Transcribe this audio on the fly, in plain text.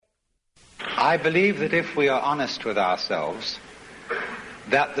I believe that if we are honest with ourselves,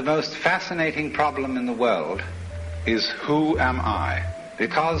 that the most fascinating problem in the world is who am I?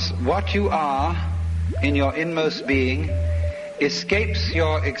 Because what you are in your inmost being escapes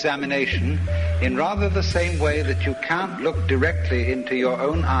your examination in rather the same way that you can't look directly into your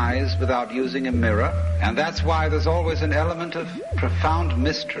own eyes without using a mirror. And that's why there's always an element of profound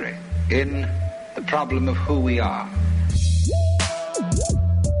mystery in the problem of who we are.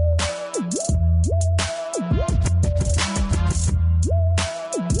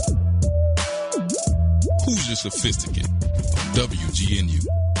 Who's Your Sophisticate on WGNU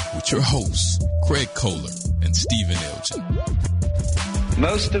with your hosts, Craig Kohler and Stephen Elgin.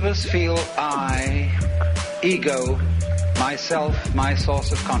 Most of us feel I, ego, myself, my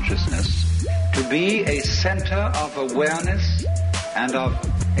source of consciousness, to be a center of awareness and of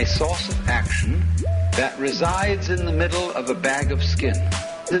a source of action that resides in the middle of a bag of skin.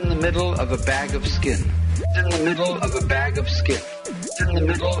 In the middle of a bag of skin. In the middle of a bag of skin. In the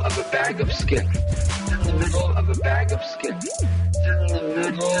middle of a bag of skin. In the middle of a bag of skin. In the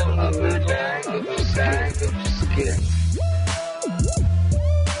middle of a bag of skin.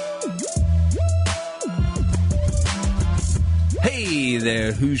 Hey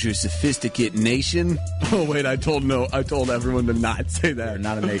there, who's your sophisticate nation? Oh wait, I told everyone to not say that. We're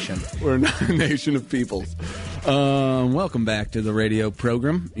not a nation. We're not a nation of peoples. Welcome back to the radio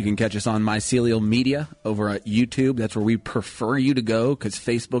program. You can catch us on Mycelial Media over at YouTube. That's where we prefer you to go because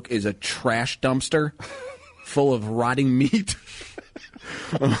Facebook is a trash dumpster full of rotting meat.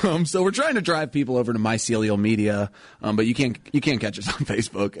 So we're trying to drive people over to Mycelial Media, but you can't catch us on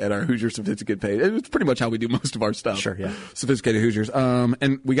Facebook at our Hoosier Sophisticate page. It's pretty much how we do most of our stuff. Sure, yeah. Sophisticated Hoosiers.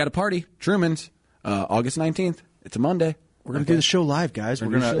 And we got a party, Truman's, August 19th. It's a Monday. We're going to do the show live, guys.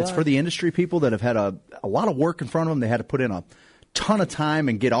 It's for the industry people that have had a lot of work in front of them. They had to put in a ton of time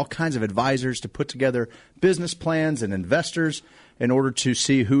and get all kinds of advisors to put together business plans and investors in order to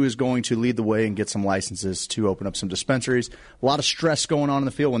see who is going to lead the way and get some licenses to open up some dispensaries. A lot of stress going on in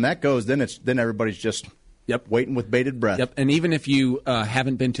the field. When that goes, then everybody's just waiting with bated breath. Yep. And even if you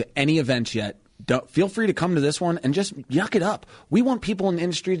haven't been to any events yet, feel free to come to this one and just yuck it up. We want people in the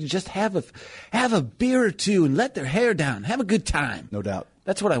industry to just have a beer or two and let their hair down, have a good time. No doubt.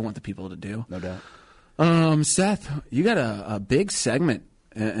 That's what I want the people to do. No doubt. Seth, you got a big segment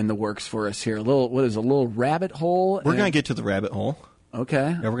in the works for us here. A little rabbit hole? We're going to get to the rabbit hole.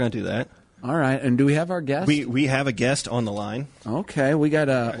 Okay. Yeah, we're going to do that. All right. And do we have our guest? We have a guest on the line. Okay. We got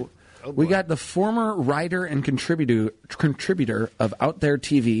the former writer and contributor of Out There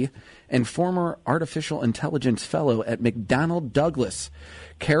TV and former artificial intelligence fellow at McDonnell Douglas,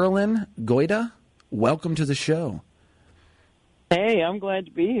 Carolyn Goida. Welcome to the show. Hey, I'm glad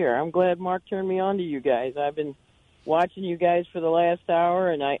to be here. I'm glad Mark turned me on to you guys. I've been watching you guys for the last hour,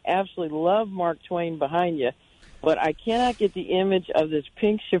 and I absolutely love Mark Twain behind you. But I cannot get the image of this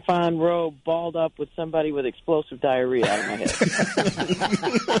pink chiffon robe balled up with somebody with explosive diarrhea out of my head.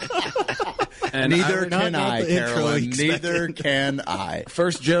 And neither can I, Carolyn. Neither can I.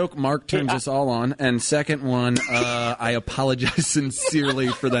 First joke, Mark turns us all on. And second one, I apologize sincerely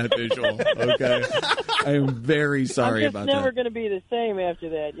for that visual. Okay? I am very sorry about that. It's never going to be the same after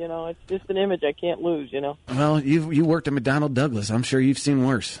that. You know, it's just an image I can't lose, you know. Well, you worked at McDonnell Douglas. I'm sure you've seen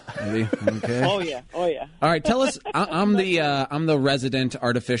worse. Maybe. Okay. Oh, yeah. All right, tell us. I'm the resident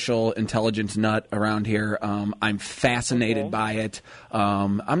artificial intelligence nut around here. I'm fascinated by it.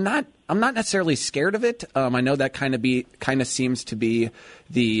 I'm not necessarily scared of it. I know that kind of seems to be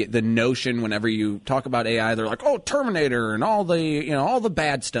the notion whenever you talk about AI. They're like, oh, Terminator and all the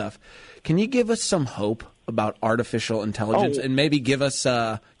bad stuff. Can you give us some hope about artificial intelligence and maybe give us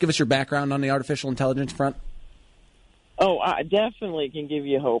your background on the artificial intelligence front? Oh, I definitely can give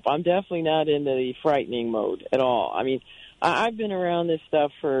you hope. I'm definitely not into the frightening mode at all. I mean, I've been around this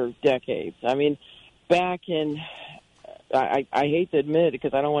stuff for decades. I mean, back in, I hate to admit it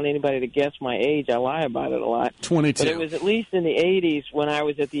because I don't want anybody to guess my age. I lie about it a lot. 22. But it was at least in the 80s when I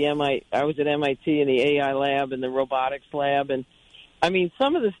was at MIT in the AI lab and the robotics lab. And, I mean,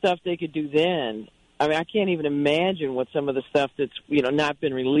 some of the stuff they could do then, I mean, I can't even imagine what some of the stuff that's, not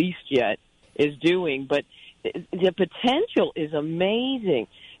been released yet is doing. But the potential is amazing.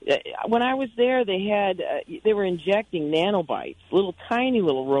 When I was there, they were injecting nanobites, little tiny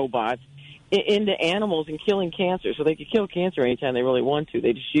little robots, into animals and killing cancer. So they could kill cancer anytime they really want to.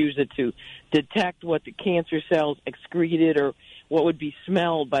 They just use it to detect what the cancer cells excreted or what would be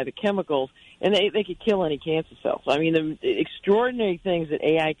smelled by the chemicals, and they could kill any cancer cells. I mean, the extraordinary things that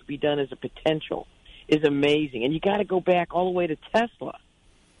AI could be done as a potential is amazing. And you got to go back all the way to Tesla.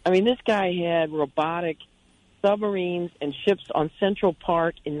 I mean, this guy had robotic submarines and ships on Central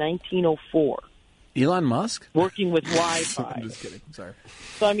Park in 1904. Elon Musk? Working with Wi-Fi. I'm just kidding. Sorry.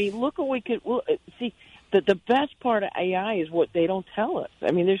 So, I mean, look what we could see. The best part of AI is what they don't tell us.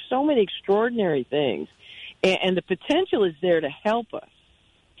 I mean, there's so many extraordinary things, and the potential is there to help us.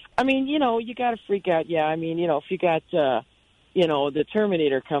 I mean, you got to freak out. Yeah, I mean, if you got, the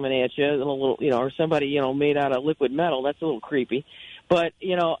Terminator coming at you, a little, or somebody, made out of liquid metal, that's a little creepy. But,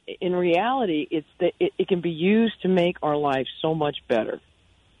 in reality, it can be used to make our lives so much better.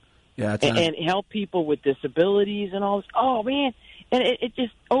 Yeah, and help people with disabilities and all this. Oh, man. And it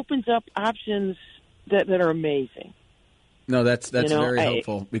just opens up options that are amazing. No, that's very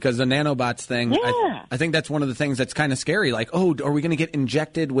helpful, because the nanobots thing, yeah. I think that's one of the things that's kind of scary. Like, are we going to get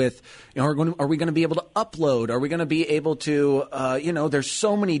injected with, are we going to be able to upload? Are we going to be able to, there's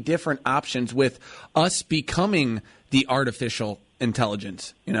so many different options with us becoming the artificial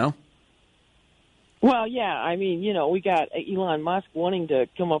intelligence, Well, yeah, I mean, we got Elon Musk wanting to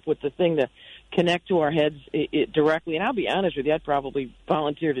come up with the thing to connect to our heads directly. And I'll be honest with you, I'd probably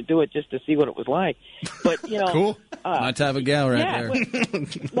volunteer to do it just to see what it was like. But, cool. My type of gal there.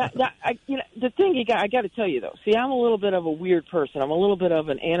 The thing I got to tell you, though, see, I'm a little bit of a weird person. I'm a little bit of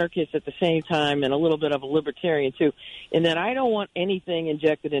an anarchist at the same time and a little bit of a libertarian, too, in that I don't want anything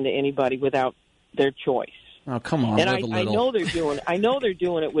injected into anybody without their choice. Oh, come on. And I know they're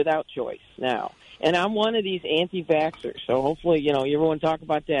doing it without choice now. And I'm one of these anti-vaxxers, so hopefully, you ever want to talk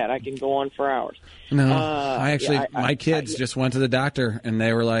about that, I can go on for hours. No, my kids just went to the doctor, and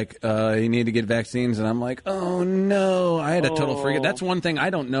they were like, you need to get vaccines, and I'm like, oh, no. I had a total freak. That's one thing I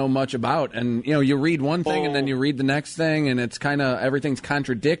don't know much about, and, you read one thing, and then you read the next thing, and it's kind of, everything's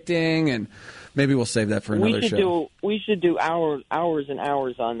contradicting, and maybe we'll save that for another show. We should do hours and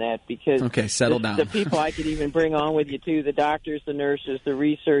hours on that, because okay, settle down. The people I could even bring on with you, too, the doctors, the nurses, the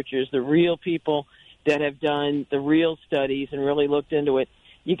researchers, the real people that have done the real studies and really looked into it.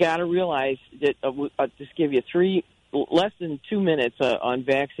 You got to realize that, I'll just give you less than 2 minutes on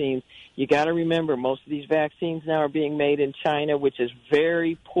vaccines. You got to remember, most of these vaccines now are being made in China, which is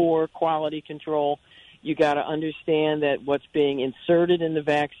very poor quality control. You got to understand that what's being inserted in the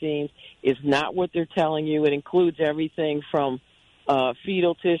vaccines is not what they're telling you. It includes everything from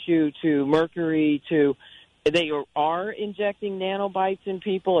fetal tissue to mercury to they are injecting nanobites in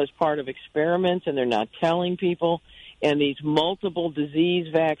people as part of experiments, and they're not telling people. And these multiple disease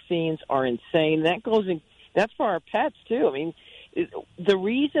vaccines are insane. That's for our pets, too. I mean, the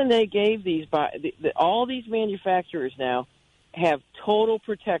reason they gave these, all these manufacturers now have total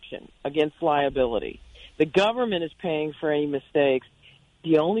protection against liability. The government is paying for any mistakes.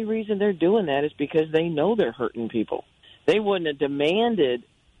 The only reason they're doing that is because they know they're hurting people. They wouldn't have demanded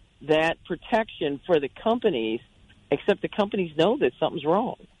that protection for the companies, except the companies know that something's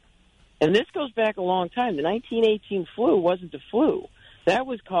wrong. And this goes back a long time. The 1918 flu wasn't the flu. That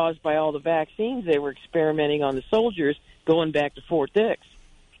was caused by all the vaccines they were experimenting on the soldiers going back to Fort Dix.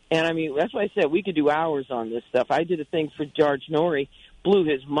 And, I mean, that's why I said we could do hours on this stuff. I did a thing for George Norrie, blew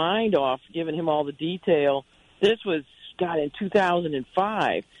his mind off, giving him all the detail. This was, in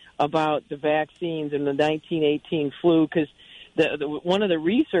 2005 about the vaccines and the 1918 flu, because one of the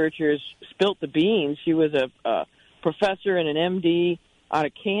researchers spilt the beans. She was a professor and an MD out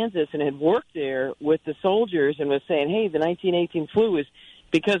of Kansas and had worked there with the soldiers and was saying, hey, the 1918 flu is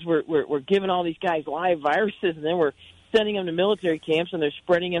because we're giving all these guys live viruses, and then we're sending them to military camps, and they're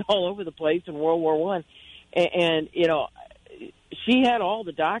spreading it all over the place in World War I. And she had all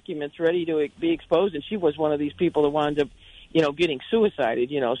the documents ready to be exposed, and she was one of these people that wound up, getting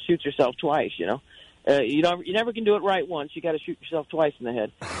suicided, shoots herself twice, you never can do it right once. You got to shoot yourself twice in the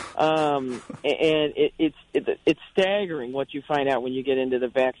head. And it's staggering what you find out when you get into the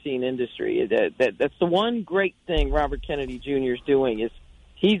vaccine industry. That's the one great thing Robert Kennedy Jr. is doing, is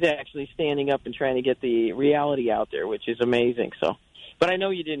he's actually standing up and trying to get the reality out there, which is amazing. So, but I know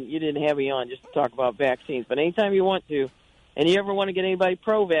you didn't have me on just to talk about vaccines, but anytime you want to, and you ever want to get anybody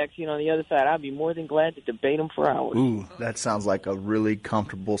pro-vaccine on the other side, I'd be more than glad to debate them for hours. Ooh, that sounds like a really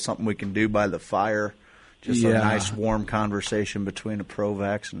comfortable, something we can do by the fire. Just a nice, warm conversation between a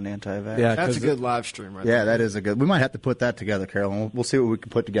pro-vax and an anti-vax. Yeah, that's a good live stream right there. Yeah, that is a good. We might have to put that together, Carol. We'll see what we can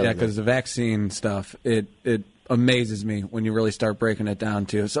put together. Yeah, because the vaccine stuff, it amazes me when you really start breaking it down,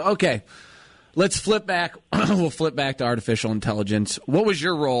 too. So, okay, let's flip back. We'll flip back to artificial intelligence. What was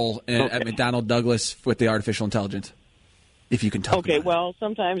your role at McDonnell Douglas with the artificial intelligence? If you can talk about it. Well,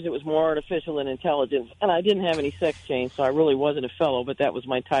 sometimes it was more artificial than intelligence, and I didn't have any sex change, so I really wasn't a fellow, but that was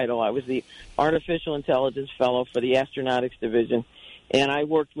my title. I was the Artificial Intelligence Fellow for the Astronautics Division, and I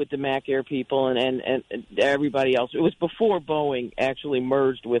worked with the Mac Air people and everybody else. It was before Boeing actually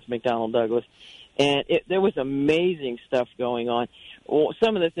merged with McDonnell Douglas, And there was amazing stuff going on. Well,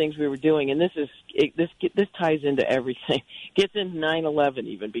 some of the things we were doing, and this ties into everything, gets into 9/11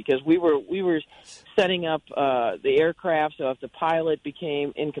 even, because we were setting up the aircraft. So if the pilot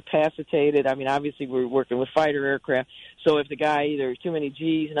became incapacitated, I mean, obviously we were working with fighter aircraft. So if the guy either too many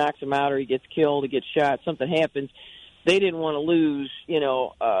G's knocks him out, or he gets killed, he gets shot, something happens, they didn't want to lose,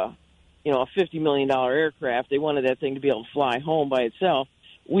 a $50 million aircraft. They wanted that thing to be able to fly home by itself.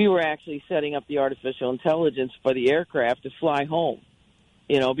 We were actually setting up the artificial intelligence for the aircraft to fly home.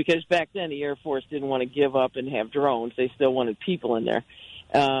 Because back then the Air Force didn't want to give up and have drones. They still wanted people in there.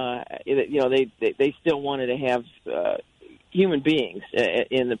 They still wanted to have human beings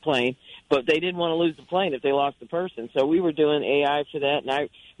in the plane, but they didn't want to lose the plane if they lost the person. So we were doing AI for that. And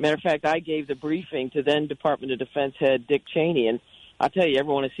matter of fact, I gave the briefing to then Department of Defense head Dick Cheney. And I'll tell you,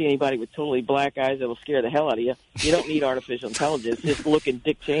 ever want to see anybody with totally black eyes that'll scare the hell out of you? You don't need artificial intelligence. Just look in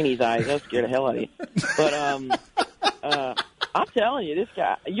Dick Cheney's eyes. That'll scare the hell out of you. But I'm telling you, this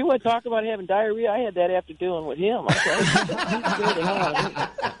guy, you want to talk about having diarrhea? I had that after dealing with him. I'm telling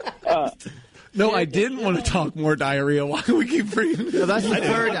you. No, I didn't want to talk more diarrhea. Why do we keep bringing this? No, that's the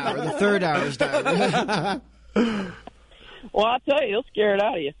third hour. The third hour is diarrhea. Well, I'll tell you, he'll scare it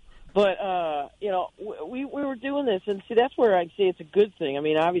out of you. But, we were doing this, and see, that's where I'd say it's a good thing. I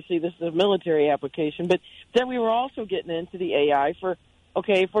mean, obviously, this is a military application, but then we were also getting into the AI for,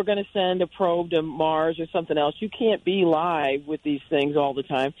 okay, if we're going to send a probe to Mars or something else, you can't be live with these things all the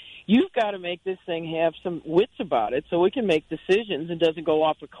time. You've got to make this thing have some wits about it so it can make decisions and doesn't go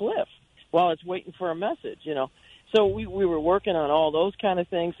off a cliff while it's waiting for a message, So we were working on all those kind of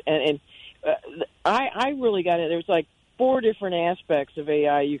things, and I really got it. There's like 4 different aspects of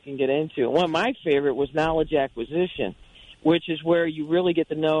AI you can get into. One of my favorite was knowledge acquisition, which is where you really get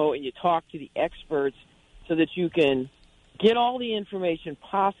to know and you talk to the experts so that you can get all the information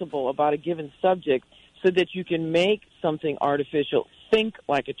possible about a given subject so that you can make something artificial think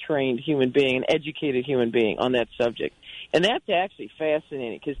like a trained human being, an educated human being on that subject. And that's actually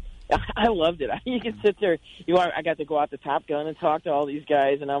fascinating because I loved it. You can sit there. I got to go out to Top Gun and talk to all these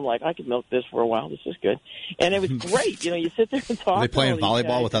guys, and I'm like, I could milk this for a while. This is good. And it was great. You sit there and talk. Are they playing to all these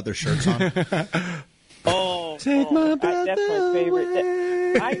volleyball guys. without their shirts on? That's my favorite.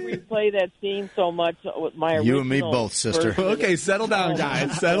 I replay that scene so much with my original. You and me both, sister. version. Okay, settle down,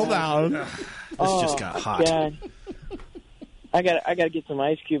 guys. Settle down. This just got hot. God. I got to get some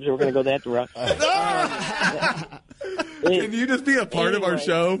ice cubes, or we're going to go that direction. Can you just be a part of our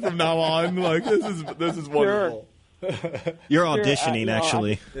show from now on? Like this is wonderful. You're auditioning,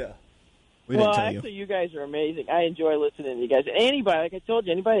 actually. Yeah. We didn't tell actually, you. you guys are amazing. I enjoy listening to you guys. Anybody, like I told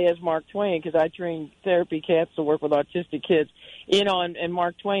you, anybody has Mark Twain, because I train therapy cats to work with autistic kids. And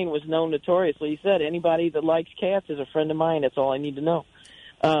Mark Twain was known notoriously. He said, anybody that likes cats is a friend of mine. That's all I need to know.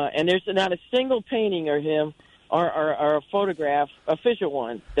 And there's not a single painting of him or a photograph, official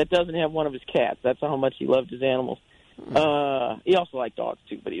one, that doesn't have one of his cats. That's how much he loved his animals. He also liked dogs,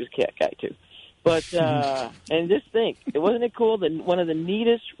 too, but he was a cat guy, too. But, and just think, wasn't it cool that one of the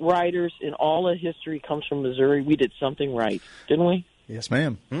neatest writers in all of history comes from Missouri? We did something right, didn't we? Yes,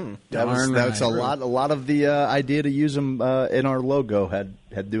 ma'am. That Darn was a right. lot of the idea to use them in our logo had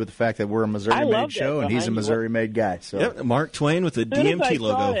to do with the fact that we're a Missouri-made show, and he's a Missouri-made guy. So Yep, Mark Twain with the As soon as I DMT saw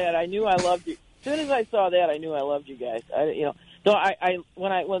logo. that, I knew I loved you. As soon as I saw that, I knew I loved you guys. So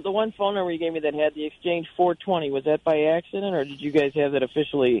when the one phone number you gave me that had the exchange 420, was that by accident, or did you guys have that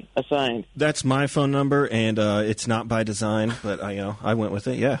officially assigned? That's my phone number, and it's not by design, but I went with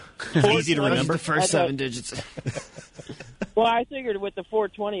it. Yeah, easy to remember. The first 7 digits. Well, I figured with the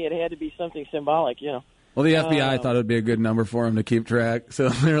 420, it had to be something symbolic, Well, the FBI thought it would be a good number for him to keep track, so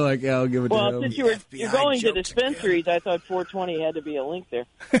they were like, "Yeah, I'll give it to Well, him." since you're going to dispensaries, I thought 420 had to be a link there.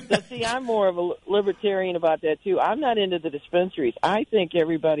 So, see, I'm more of a libertarian about that, too. I'm not into the dispensaries. I think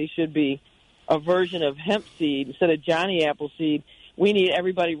everybody should be a version of hemp seed instead of Johnny Appleseed. We need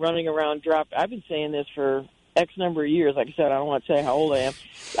everybody running around I've been saying this for X number of years. Like I said, I don't want to say how old I am.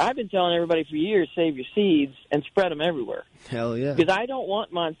 I've been telling everybody for years, save your seeds and spread them everywhere. Hell yeah. Because I don't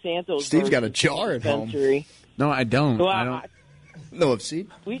want Monsanto's Steve's got a version jar at home. dispensary. No, I don't. So I don't. no, of seed.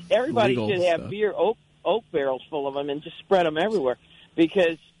 Everybody Legal should have stuff. beer oak barrels full of them and just spread them everywhere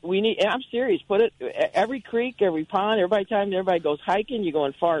because we need. I'm serious. Put it every creek, every pond. Everybody goes hiking. You go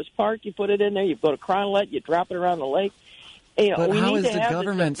in Forest Park. You put it in there. You go to Cronolette. You drop it around the lake. But we how need is to the have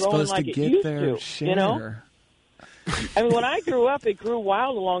government this growing supposed like to it get used their to, share? I mean, when I grew up, it grew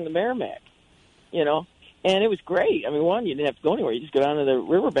wild along the Merrimack. And it was great. I mean, one, you didn't have to go anywhere. You just go down to the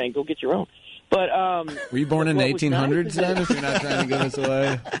riverbank, go get your own. But Were you born in the what was 1800s nice then? If you're not trying to give us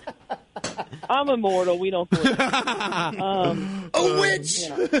away. I'm immortal. We don't do it. A witch!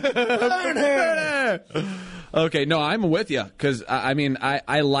 Burn her! Okay, no, I'm with you because I mean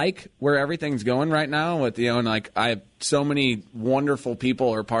I like where everything's going right now with and like I have so many wonderful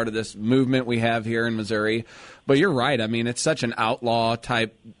people are part of this movement we have here in Missouri. But you're right. I mean, it's such an outlaw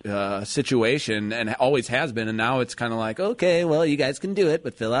type situation and always has been. And now it's kind of like, okay, well, you guys can do it,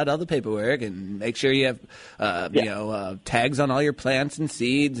 but fill out all the paperwork and make sure you have tags on all your plants and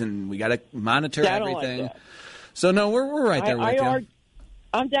seeds, and we got to monitor everything. Like that. So no, we're right there with you.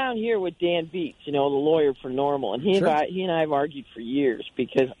 I'm down here with Dan Beats, the lawyer for Normal, and he and I have argued for years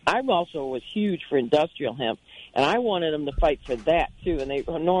because I also was huge for industrial hemp, and I wanted them to fight for that too,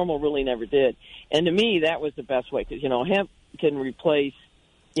 and Normal really never did. And to me, that was the best way because hemp can replace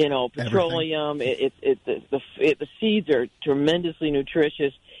petroleum. The seeds are tremendously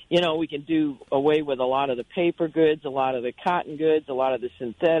nutritious. We can do away with a lot of the paper goods, a lot of the cotton goods, a lot of the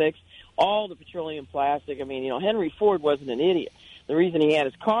synthetics, all the petroleum plastic. I mean, Henry Ford wasn't an idiot. The reason he had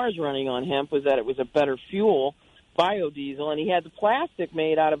his cars running on hemp was that it was a better fuel, biodiesel, and he had the plastic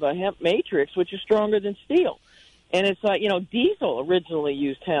made out of a hemp matrix, which is stronger than steel. And it's like, diesel originally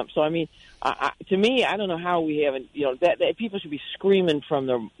used hemp. So, I mean, to me, I don't know how we haven't, that people should be screaming from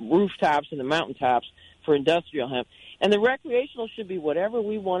the rooftops and the mountaintops for industrial hemp. And the recreational should be whatever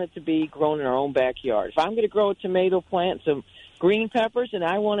we want it to be, grown in our own backyard. If I'm going to grow a tomato plant, some green peppers, and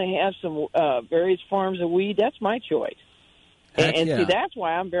I want to have some various farms of weed, that's my choice. And see, that's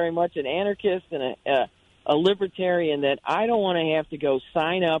why I'm very much an anarchist and a libertarian. That I don't want to have to go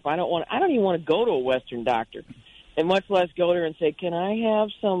sign up. I don't even want to go to a Western doctor, and much less go there and say, "Can I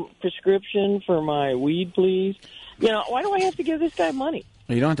have some prescription for my weed, please?" Why do I have to give this guy money?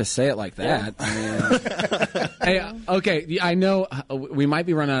 You don't have to say it like that. Yeah. Hey, okay, I know we might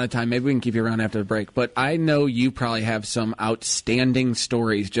be running out of time. Maybe we can keep you around after the break. But I know you probably have some outstanding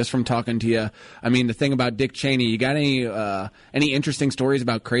stories just from talking to you. I mean, the thing about Dick Cheney, you got any interesting stories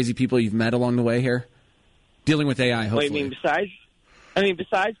about crazy people you've met along the way here? Dealing with AI, hopefully. What you mean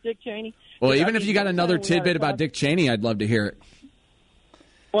besides Dick Cheney? Well, even if you got another tidbit about Dick Cheney, I'd love to hear it.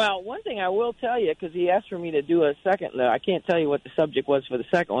 Well, one thing I will tell you, because he asked for me to do a second, I can't tell you what the subject was for the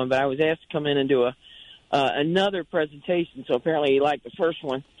second one, but I was asked to come in and do another presentation, so apparently he liked the first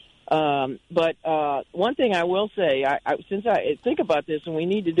one. But one thing I will say, since I think about this, and we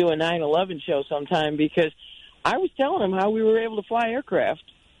need to do a 9/11 show sometime, because I was telling him how we were able to fly aircraft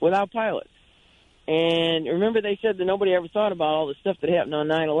without pilots. And remember they said that nobody ever thought about all the stuff that happened on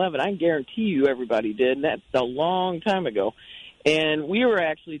 9/11. I can guarantee you everybody did, and that's a long time ago. And we were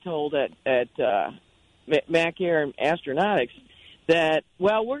actually told at Mac Air and Astronautics that,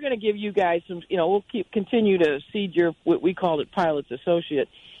 well, we're going to give you guys some, we'll continue to seed your, what we called it, pilot's associate.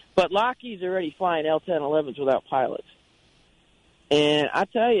 But Lockheed's already flying L-1011s without pilots. And I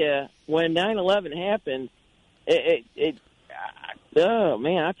tell you, when 9/11 happened, oh,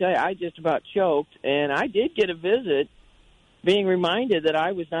 man, I tell you, I just about choked. And I did get a visit being reminded that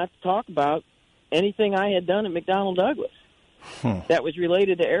I was not to talk about anything I had done at McDonnell Douglas. That was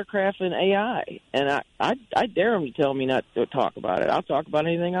related to aircraft and AI, and I dare him to tell me not to talk about it. I'll talk about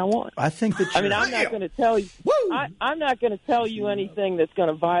anything I want. I think that I'm not going to tell you. I'm not going to tell you anything that's going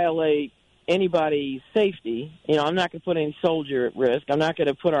to violate anybody's safety. I'm not going to put any soldier at risk. I'm not going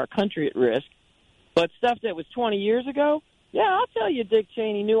to put our country at risk. But stuff that was 20 years ago, yeah, I'll tell you. Dick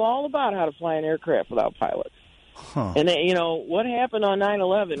Cheney knew all about how to fly an aircraft without pilots. And what happened on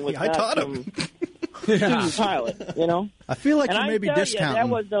 9/11 was I taught him. Student pilot, I feel like and you may be discounting. That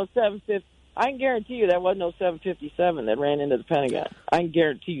was no 750. I can guarantee you that was no 757 that ran into the Pentagon. I can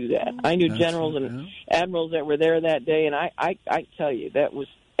guarantee you that. I knew generals and admirals that were there that day, and I tell you that was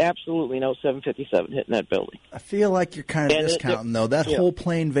absolutely no 757 hitting that building. I feel like you're kind of discounting, though. That whole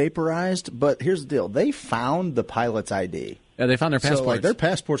plane vaporized, but here's the deal. They found the pilot's ID. Yeah, they found their passports. So, their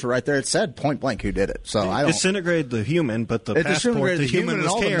passports were right there. It said point blank who did it. So I don't disintegrated the human, but the passport the human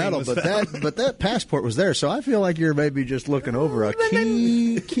was carrying metal, was but that passport was there. So I feel like you're maybe just looking over a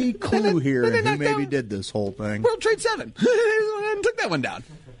key clue here in who maybe did this whole thing. World Trade 7 and took that one down.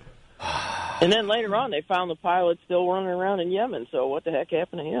 And then later on, they found the pilot still running around in Yemen. So what the heck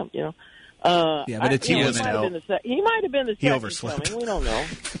happened to him? Yeah, but it's Yemen. He might have been the second coming. We don't know.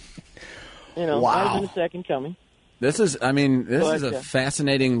 Might have been the second coming. This is a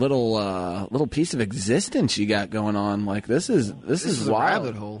fascinating little piece of existence you got going on. Like this is wild. A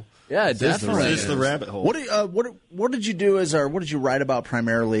rabbit hole. Yeah, it definitely is the rabbit hole. What did you do what did you write about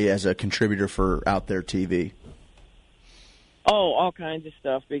primarily as a contributor for Out There TV? Oh, all kinds of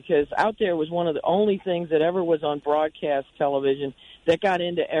stuff, because Out There was one of the only things that ever was on broadcast television that got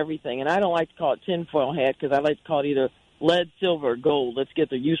into everything. And I don't like to call it tinfoil hat, because I like to call it either lead, silver, gold. Let's get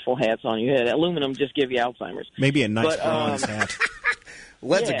the useful hats on your head. Aluminum just give you Alzheimer's. Maybe a nice bronze hat.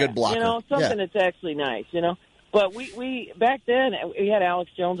 Lead's a good blocker. You know, something that's actually nice, you know. But we back then, we had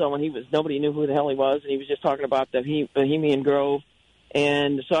Alex Jones on when nobody knew who the hell he was, and he was just talking about the Bohemian Grove.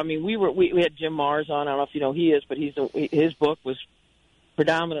 And so, I mean, we had Jim Mars on. I don't know if you know who he is, but his book was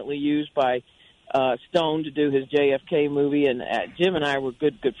predominantly used by Stone to do his JFK movie, and Jim and I were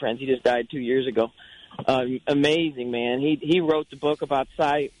good friends. He just died 2 years ago. Amazing, man. He wrote the book about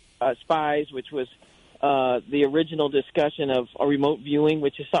spies, which was the original discussion of a remote viewing,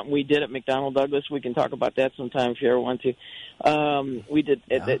 which is something we did at McDonnell Douglas. We can talk about that sometime if you ever want to. We did.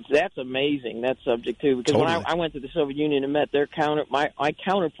 Yeah. That's amazing, that subject, too, because totally. When I went to the Soviet Union and met their my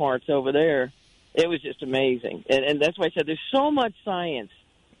counterparts over there, it was just amazing. And that's why I said there's so much science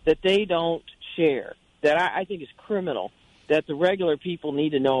that they don't share that I think is criminal, that the regular people need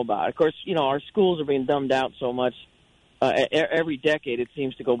to know about. Of course, you know, our schools are being dumbed out so much. Every decade it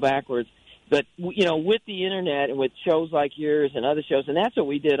seems to go backwards. But, you know, with the Internet and with shows like yours and other shows, and that's what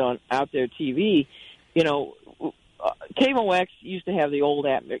we did on Out There TV, you know, KMOX used to have the old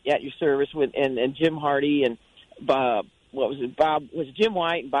At Your Service and Jim Hardy and Bob, was Jim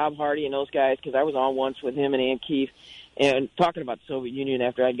White and Bob Hardy and those guys, because I was on once with him and Ann Keefe and talking about the Soviet Union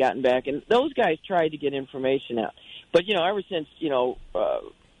after I'd gotten back. And those guys tried to get information out. But, you know, ever since, you know,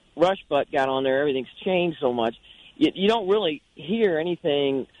 Rushbutt got on there, everything's changed so much. You don't really hear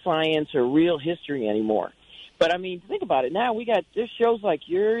anything science or real history anymore. But, I mean, think about it. Now there's shows like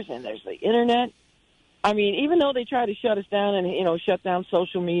yours and there's the Internet. I mean, even though they try to shut us down and, you know, shut down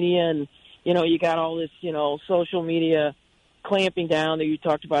social media and, you know, you got all this, you know, social media clamping down that you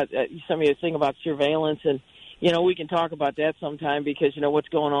talked about, some of your thing about surveillance. And, you know, we can talk about that sometime because, you know, what's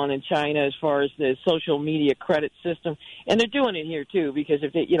going on in China as far as the social media credit system. And they're doing it here, too, because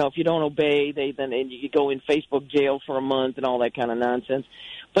if you don't obey, then you go in Facebook jail for a month and all that kind of nonsense.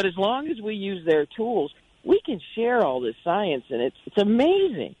 But as long as we use their tools, we can share all this science, and it's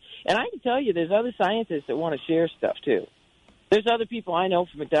amazing. And I can tell you there's other scientists that want to share stuff, too. There's other people I know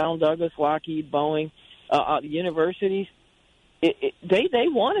from McDonnell Douglas, Lockheed, Boeing, the universities. They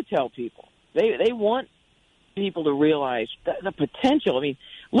want to tell people. They want people to realize the potential. I mean,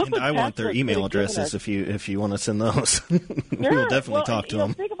 look. And I want their email addresses if you want to send those. We'll definitely talk to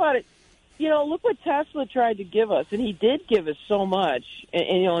them. Think about it. You know, look what Tesla tried to give us, and he did give us so much. And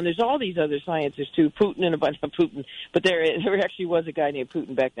you know, and there's all these other scientists too, Putin and a bunch of Putin. But there actually was a guy named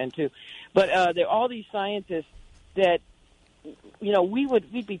Putin back then too. But there are all these scientists that, you know,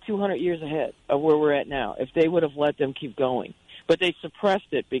 we'd be 200 years ahead of where we're at now if they would have let them keep going. But they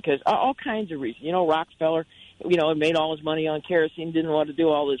suppressed it because all kinds of reasons. You know, Rockefeller, you know, made all his money on kerosene, didn't want to do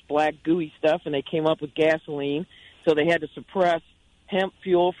all this black gooey stuff, and they came up with gasoline. So they had to suppress hemp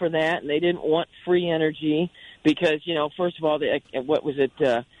fuel for that, and they didn't want free energy because, you know, first of all, what was it?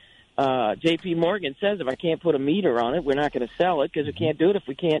 J.P. Morgan says if I can't put a meter on it, we're not going to sell it because we can't do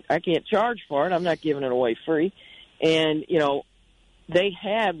it. I can't charge for it. I'm not giving it away free. And, you know, they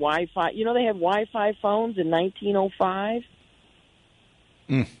had Wi-Fi. You know, they had Wi-Fi phones in 1905.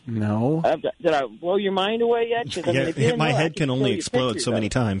 No. Did I blow your mind away yet? I mean, my head can only explode so many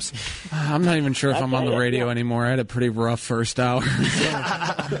times. I'm not even sure if I'm on the radio anymore. I had a pretty rough first hour.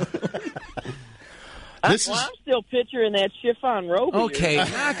 I'm still picturing that chiffon robe. Okay,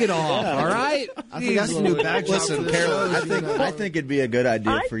 knock it off, all right? I think that's the new backdrop. Listen, Carolyn, I think it'd be a good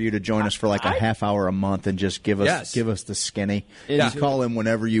idea for you to join us for like a half hour a month and just give us the skinny. Just call in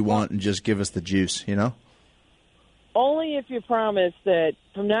whenever you want and just give us the juice, you know? Only if you promise that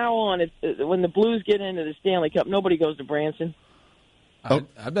from now on, when the Blues get into the Stanley Cup, nobody goes to Branson.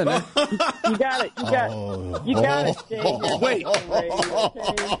 I've been there. You got it. You got it. Stay here. Wait.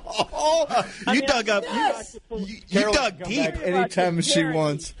 You dug up. You dug deep. Anytime that she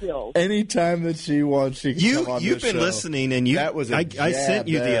wants, she can come on You've been listening, and that was I sent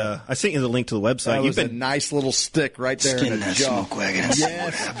you the link to the website. That was a nice little stick right there in the jaw.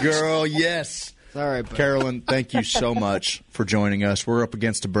 Yes, girl. Yes. All right, buddy. Carolyn, thank you so much for joining us. We're up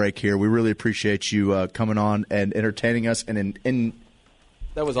against a break here. We really appreciate you coming on and entertaining us and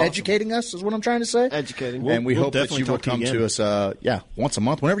that was awesome. Educating us is what I'm trying to say. Educating. And we hope that you will come to us, once a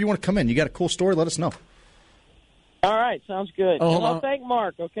month. Whenever you want to come in, you got a cool story, let us know. All right, sounds good. And I'll thank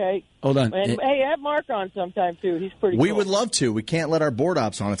Mark, okay? Hold on. And hey, have Mark on sometime, too. He's pretty cool. We would love to. We can't let our board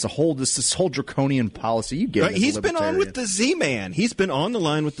ops on. It's this whole draconian policy. You get it. He's been on with the Z-Man. He's been on the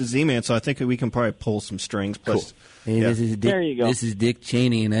line with the Z-Man, so I think we can probably pull some strings. Plus, cool. Hey, there you go. This is Dick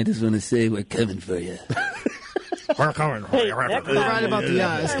Cheney, and I just want to say we're coming for you. We're coming. Hey, next time, right about the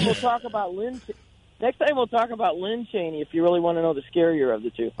eyes. We'll talk about Lynn. Next time we'll talk about Lynn Cheney if you really want to know the scarier of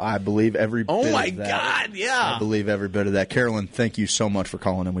the two. I believe every bit Oh, my of that. God, yeah. I believe every bit of that. Carolyn, thank you so much for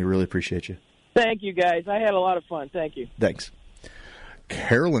calling in. We really appreciate you. Thank you, guys. I had a lot of fun. Thank you. Thanks.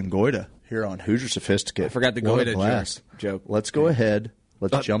 Carolyn Goida here on Hoosier Sophisticate. I forgot the What a Goida blast. joke. Let's go ahead.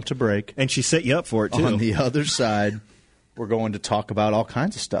 Let's jump to break. And she set you up for it, too. On the other side, we're going to talk about all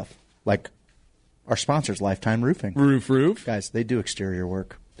kinds of stuff, like our sponsors, Lifetime Roofing. Roof. Guys, they do exterior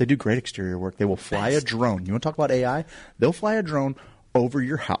work. They do great exterior work. They will fly a drone. You want to talk about AI? They'll fly a drone over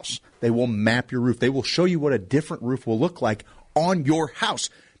your house. They will map your roof. They will show you what a different roof will look like on your house.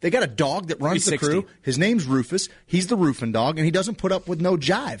 They got a dog that runs the crew. His name's Rufus. He's the roofing dog, and he doesn't put up with no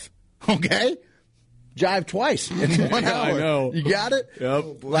jive. Okay? Jive twice in 1 hour. I know. You got it?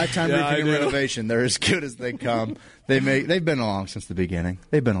 Yep. Lifetime Roofing and Renovation. They're as good as they come. They've been along since the beginning.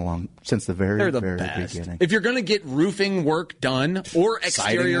 They've been along since the very, They're the very best. beginning. If you're going to get roofing work done or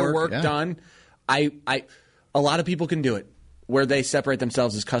exterior work done, a lot of people can do it. Where they separate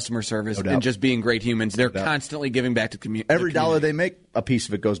themselves as customer service and just being great humans. They're constantly giving back to community. Every dollar they make, a piece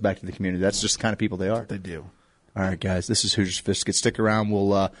of it goes back to the community. That's just the kind of people they are. They do. All right, guys, this is Hoosier Sophisticate. Stick around.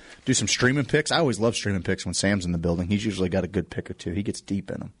 We'll do some streaming picks. I always love streaming picks when Sam's in the building. He's usually got a good pick or two. He gets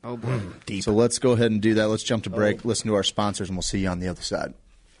deep in them. Oh, boy. Deep. So let's go ahead and do that. Let's jump to break, listen to our sponsors, and we'll see you on the other side.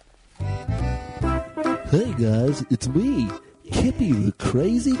 Hey, guys, it's me, Kippy the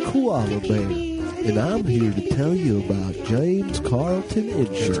Crazy Koala Bear. And I'm here to tell you about James Carlton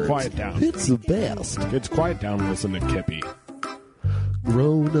Insurance. Kids, quiet down. It's the best. Kids, quiet down and listen to Kippy.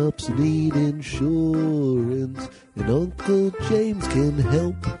 Grown-ups need insurance, and Uncle James can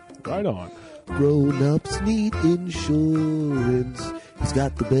help. Right on. Grown-ups need insurance. He's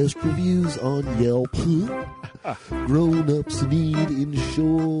got the best reviews on Yelp. Grown-ups need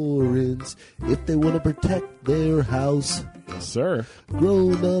insurance if they want to protect their house. Yes, sir.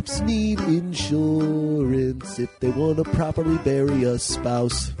 Grown-ups need insurance if they want to properly bury a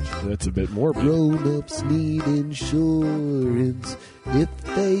spouse. That's a bit morbid. Grown-ups need insurance if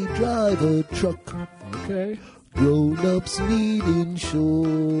they drive a truck. Okay. Grown-ups need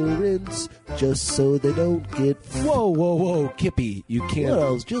insurance just so they don't get... Whoa, Kippy, you can't... Well, I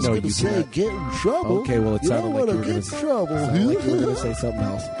was just going to say cannot. get in trouble. Okay, well, it sounded like you were going to say something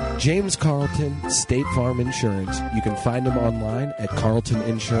else. James Carlton, State Farm Insurance. You can find him online at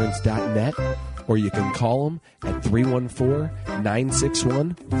carltoninsurance.net, or you can call him at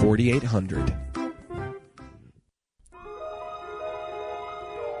 314-961-4800.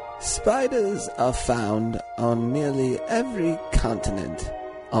 Spiders are found on nearly every continent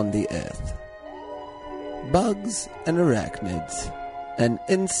on the earth. Bugs and arachnids, and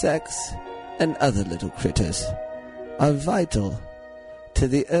insects and other little critters are vital to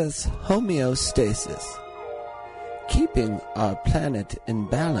the Earth's homeostasis, keeping our planet in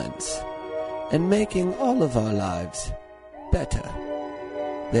balance and making all of our lives better.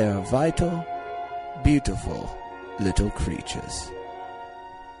 They are vital, beautiful little creatures.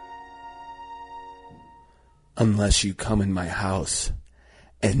 Unless you come in my house,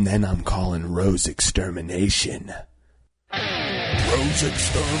 and then I'm calling Rose Extermination. Rose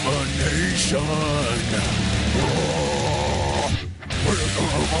Extermination.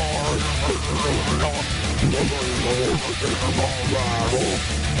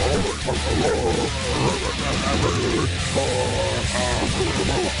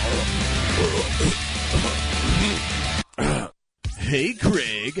 Hey,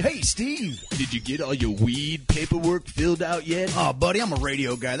 Craig. Hey, Steve. Did you get all your weed paperwork filled out yet? Oh, buddy, I'm a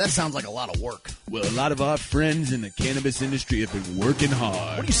radio guy. That sounds like a lot of work. Well, a lot of our friends in the cannabis industry have been working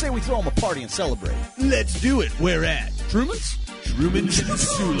hard. What do you say we throw them a party and celebrate? Let's do it. Where at? Truman's? Truman's in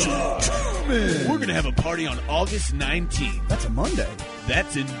Soulard. Truman! We're going to have a party on August 19th. That's a Monday.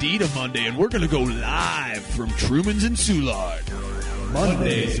 That's indeed a Monday, and we're going to go live from Truman's in Soulard.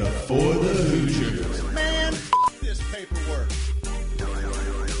 Mondays are for the Hoosiers. Man, this paperwork.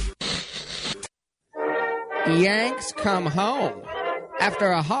 Yanks come home. After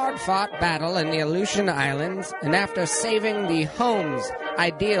a hard-fought battle in the Aleutian Islands, and after saving the homes,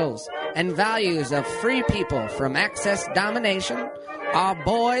 ideals, and values of free people from Axis domination, our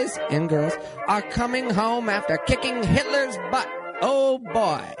boys and girls are coming home after kicking Hitler's butt. Oh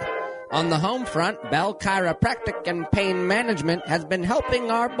boy. On the home front, Bell Chiropractic and Pain Management has been helping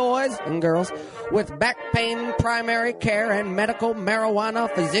our boys and girls with back pain, primary care, and medical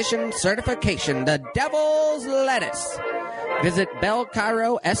marijuana physician certification. The Devil's Lettuce. Visit Bell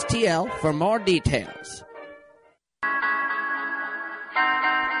Chiro STL for more details.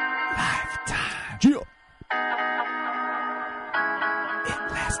 Lifetime. Yeah. It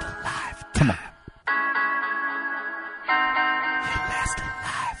lasts a lifetime. Come on. It lasts a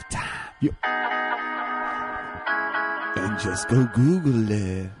lifetime. Yeah. Just go Google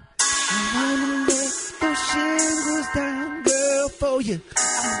it. I wanna let those shingles down, girl, for you.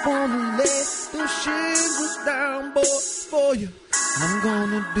 I wanna let those shingles down, boy, for you. I'm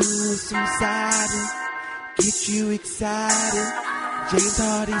gonna do some siding, get you excited. James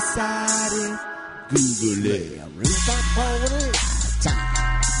Hardy siding. Google it.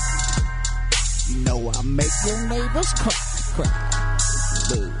 You know I make your neighbors cry.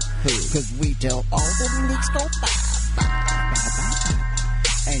 Boo, hoo. Cause we tell all them leaks go bye.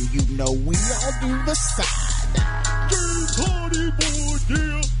 And you know we all do the side. James Hardy boy,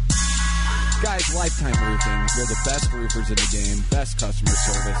 yeah. Guys, Lifetime Roofing. We're the best roofers in the game. Best customer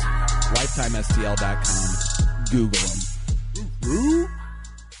service. LifetimeSTL.com. Google them.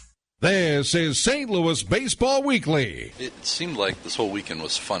 This is St. Louis Baseball Weekly. It seemed like this whole weekend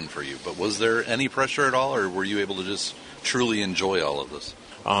was fun for you, but was there any pressure at all, or were you able to just truly enjoy all of this?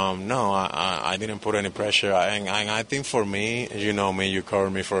 No, I didn't put any pressure. I think for me, you know me, you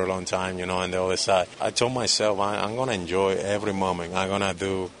covered me for a long time, you know, on the other side. I told myself I'm going to enjoy every moment. I'm going to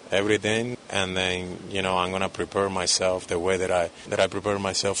do everything, and then, you know, I'm going to prepare myself the way that I prepare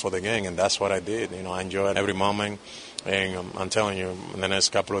myself for the game, and that's what I did. You know, I enjoyed every moment, and I'm telling you, in the next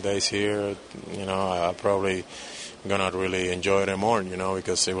couple of days here, you know, I probably gonna really enjoy it more, you know,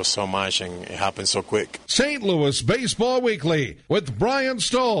 because it was so much and it happened so quick. St. Louis Baseball Weekly with Brian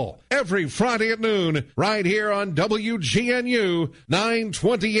Stoll every Friday at noon right here on WGNU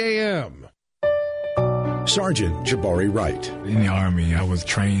 920 AM. Sergeant Jabari Wright. In the Army, I was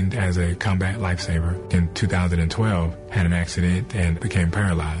trained as a combat lifesaver. In 2012, had an accident and became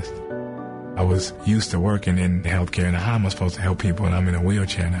paralyzed. I was used to working in healthcare, and how am I supposed to help people, and I'm in a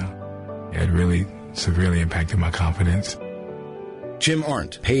wheelchair now? It really severely impacted my confidence. Jim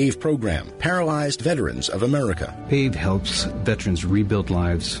Arndt, PAVE Program, Paralyzed Veterans of America. PAVE helps veterans rebuild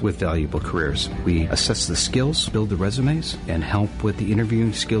lives with valuable careers. We assess the skills, build the resumes, and help with the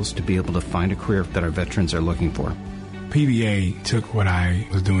interviewing skills to be able to find a career that our veterans are looking for. PVA took what I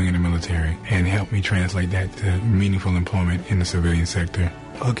was doing in the military and helped me translate that to meaningful employment in the civilian sector.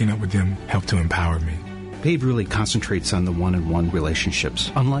 Hooking up with them helped to empower me. PAVE really concentrates on the one-on-one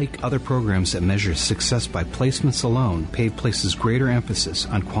relationships. Unlike other programs that measure success by placements alone, PAVE places greater emphasis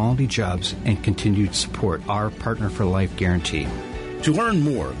on quality jobs and continued support, our Partner for Life guarantee. To learn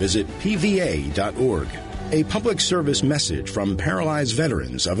more, visit pva.org. A public service message from Paralyzed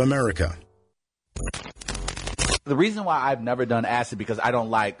Veterans of America. The reason why I've never done acid because I don't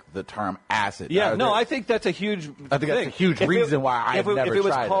like the term acid. Yeah, I think that's a huge that's a huge reason why I've never tried it. If it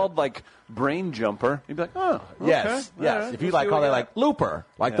was called like Brain Jumper, you'd be like, oh, okay. Yes. Right, if you like call it like Looper,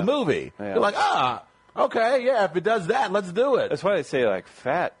 like the movie, you're like, okay, yeah, if it does that, let's do it. That's why they say like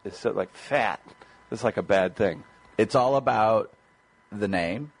fat is so like fat. It's like a bad thing. It's all about the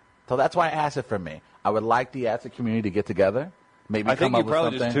name. So that's why acid for me. I would like the acid community to get together. Maybe I think come you up with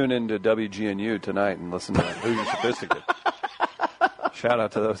probably something. just tune into WGNU tonight and listen to Who's Your Sophisticate. Shout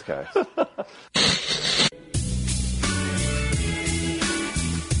out to those guys.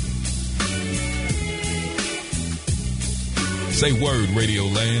 Say word, Radio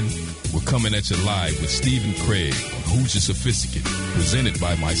Land. We're coming at you live with Steve and Craig on Who's Your Sophisticate, presented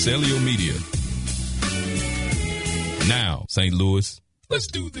by Mycelio Media. Now, St. Louis, let's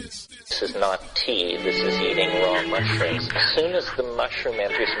do this. This is not tea. This is eating raw mushrooms. As soon as the mushroom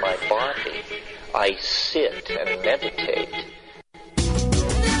enters my body, I sit and meditate.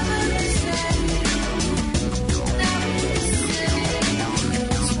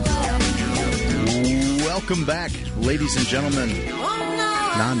 Welcome back, ladies and gentlemen,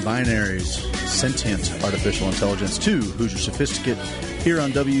 non-binaries, sentient artificial intelligence, to Who's Your Sophisticate here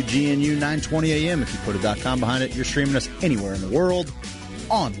on WGNU 920 AM. If you put a .com behind it, you're streaming us anywhere in the world,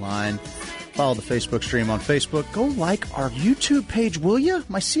 online. Follow the Facebook stream on Facebook. Go like our YouTube page, will you?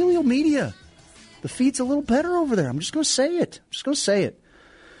 Mycelio Media. The feed's a little better over there. I'm just going to say it.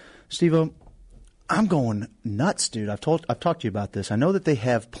 Steve-O, I'm going nuts, dude. I've talked to you about this. I know that they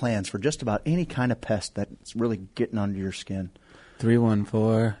have plans for just about any kind of pest that's really getting under your skin.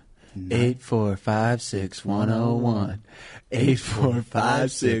 314-845-6101.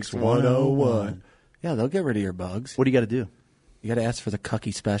 845-6101. Yeah, they'll get rid of your bugs. What do you got to do? You got to ask for the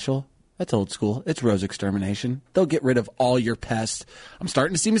Cucky Special. That's old school. It's Rose Extermination. They'll get rid of all your pests. I'm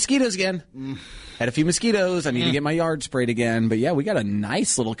starting to see mosquitoes again. Had a few mosquitoes. I need to get my yard sprayed again. But yeah, we got a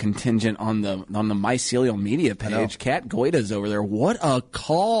nice little contingent on the Mycelio Media page. Kat Goita's over there. What a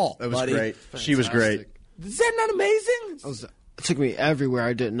call, That was buddy. great. She was great. Is that not amazing? It took me everywhere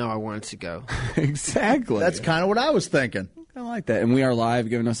I didn't know I wanted to go. Exactly. That's kind of what I was thinking. I like that. And we are live,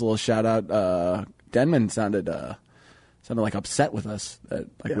 giving us a little shout out. Denman sounded sounded like upset with us. That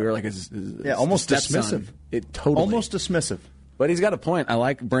like we were like his almost stepson. dismissive. It totally almost dismissive. But he's got a point. I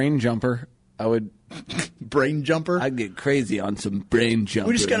like Brain Jumper. I would Brain Jumper. I'd get crazy on some Brain Jumper.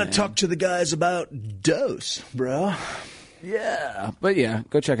 We just gotta man. talk to the guys about dose, bro. Yeah, but yeah,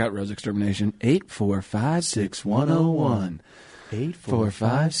 go check out Rose Extermination. 845-6101.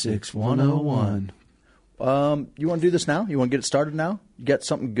 845-6101. You want to do this now? You want to get it started now? You got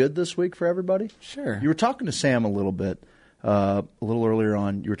something good this week for everybody? Sure. You were talking to Sam a little bit, a little earlier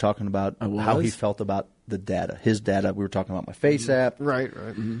on. You were talking about how he felt about the data, his data. We were talking about my Face app. Right.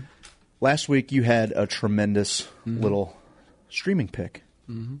 Mm-hmm. Last week you had a tremendous little streaming pick.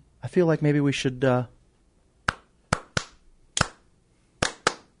 Mm-hmm. I feel like maybe we should...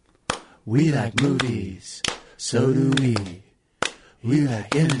 We like movies, so do we. We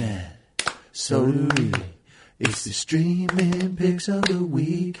like internet, so do we. It's the streaming picks of the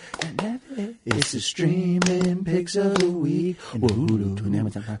week. It's the streaming picks of the week.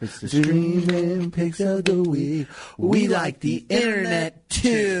 It's the streaming picks of the week. We like the internet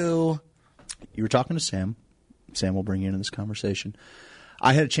too. You were talking to Sam. Sam will bring you into this conversation.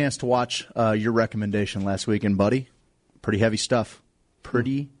 I had a chance to watch your recommendation last week, and buddy, pretty heavy stuff.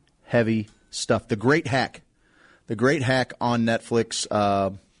 Pretty heavy stuff. The Great Hack. The Great Hack on Netflix.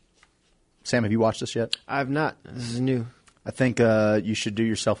 Sam, have you watched this yet? I have not. This is new. I think you should do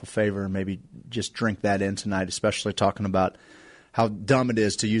yourself a favor and maybe just drink that in tonight, especially talking about how dumb it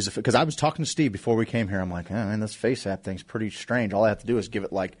is to use it. Because I was talking to Steve before we came here. I'm like, oh, man, this Face app thing's pretty strange. All I have to do is give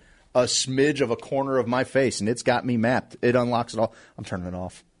it like a smidge of a corner of my face, and it's got me mapped. It unlocks it all. I'm turning it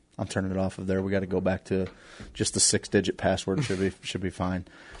off. I'm turning it off of there. We got to go back to just the 6-digit password. Should be fine.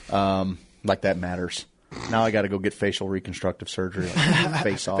 Like that matters. Now I got to go get facial reconstructive surgery.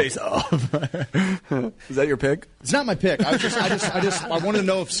 Face off. Face off. Is that your pick? It's not my pick. I want to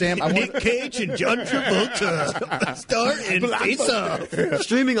know if Sam. Nick Cage and John Travolta star in Face Off.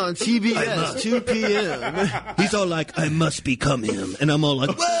 Streaming on TBS, 2 p.m. He's all like, I must become him. And I'm all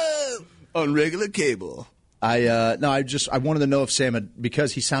like, whoa! On regular cable. I wanted to know if Sam had,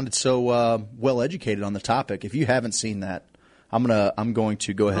 because he sounded so well educated on the topic. If you haven't seen that, I'm going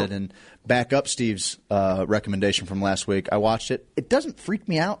to go ahead and back up Steve's recommendation from last week. I watched it. It doesn't freak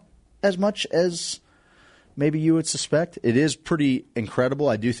me out as much as maybe you would suspect. It is pretty incredible.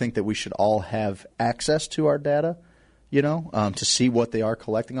 I do think that we should all have access to our data, to see what they are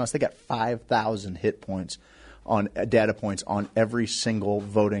collecting on us. They got 5,000 hit points on data points on every single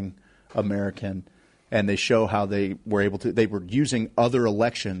voting American, and they show how they were able to. They were using other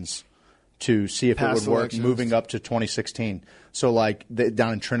elections to see if Past it would work elections. moving up to 2016. So, like,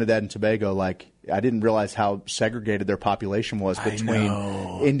 down in Trinidad and Tobago, like, I didn't realize how segregated their population was between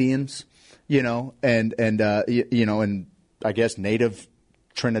Indians, and I guess native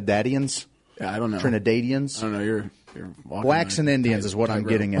Trinidadians. Yeah, I don't know. Trinidadians. I don't know. You're walking Blacks on and Indians is what I'm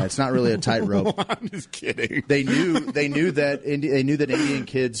getting at. It's not really a tightrope. I'm just kidding. They knew that Indian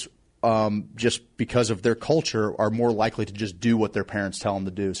kids, just because of their culture, are more likely to just do what their parents tell them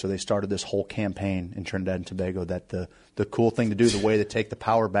to do. So they started this whole campaign in Trinidad and Tobago that the cool thing to do, the way to take the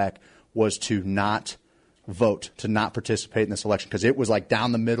power back, was to not vote, to not participate in this election, because it was like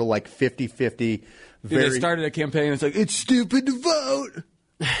down the middle, like 50-50. They started a campaign. It's like, it's stupid to vote.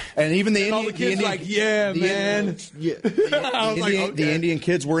 And even the all the kids Indian, like, yeah, man. The Indian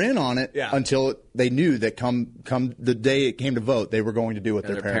kids were in on it until they knew that come the day it came to vote, they were going to do what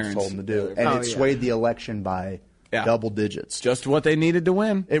their parents told them to do, and it swayed the election by double digits. Just what they needed to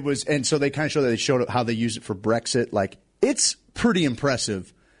win. It was, and so they kind of showed how they used it for Brexit. Like, it's pretty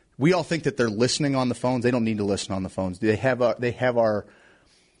impressive. We all think that they're listening on the phones. They don't need to listen on the phones. They have our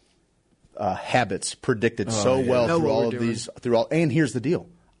habits predicted well through all of these. And here's the deal: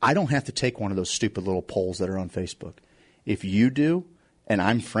 I don't have to take one of those stupid little polls that are on Facebook. If you do, and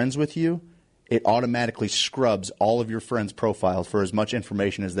I'm friends with you, it automatically scrubs all of your friends' profiles for as much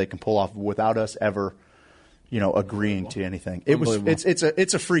information as they can pull off without us ever, agreeing to anything.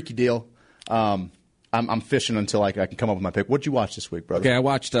 It's a freaky deal. I'm fishing until I can come up with my pick. What'd you watch this week, brother? Okay, I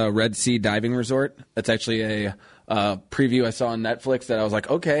watched Red Sea Diving Resort. That's actually a preview I saw on Netflix that I was like,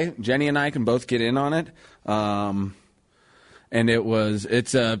 okay, Jenny and I can both get in on it. And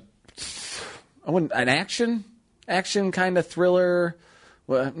it's an action kind of thriller.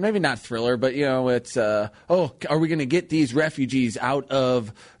 Well, maybe not thriller, but it's are we going to get these refugees out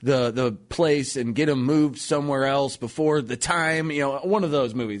of the place and get them moved somewhere else before the time? One of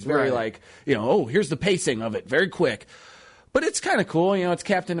those movies, very here's the pacing of it, very quick. But it's kind of cool. It's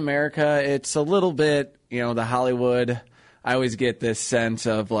Captain America. It's a little bit, the Hollywood. I always get this sense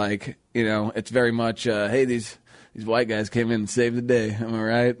of it's very much, hey, these these white guys came in and saved the day. Am I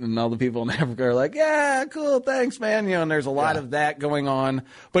right? And all the people in Africa are like, yeah, cool, thanks, man. You know, and there's a lot of that going on.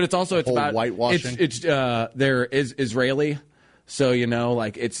 But it's also about whitewashing. There is Israeli. So, you know,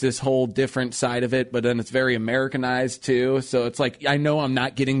 like it's this whole different side of it, but then it's very Americanized too. So it's like, I know I'm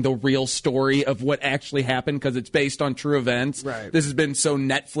not getting the real story of what actually happened because it's based on true events. Right. This has been so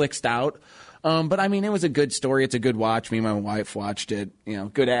Netflixed out. But I mean, it was a good story. It's a good watch. Me and my wife watched it. You know,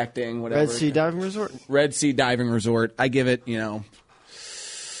 good acting, whatever. Red Sea Diving Resort? Red Sea Diving Resort. I give it,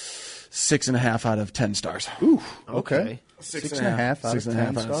 6.5 out of 10 stars. Ooh, okay. 6.5 out of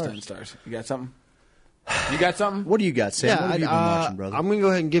 10 stars. You got something? What do you got, Sam? What have you been watching, brother? I'm going to go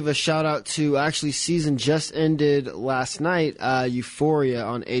ahead and give a shout out to actually season just ended last night, Euphoria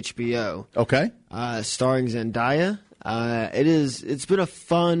on HBO. Okay. Starring Zendaya. It's been a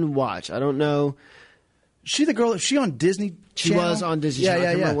fun watch. I don't know. She the girl? Is she on Disney She Channel? was on Disney Channel. I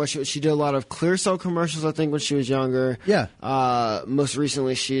can't remember what she did a lot of Clear Cell commercials, I think, when she was younger. Yeah. Most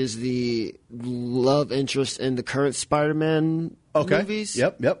recently, she is the love interest in the current Spider-Man movies.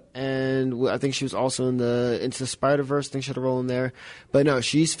 Yep. And I think she was also in the Into the Spider-Verse. I think she had a role in there. But no,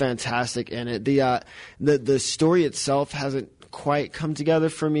 she's fantastic in it. The story itself hasn't quite come together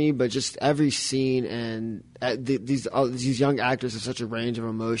for me, but just every scene and these young actors have such a range of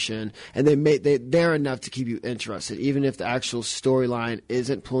emotion, and they're enough to keep you interested, even if the actual storyline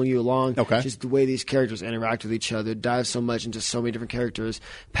isn't pulling you along. Okay. Just the way these characters interact with each other, dive so much into so many different characters'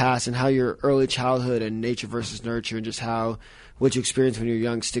 past, and how your early childhood and nature versus nurture, and just how what you experience when you're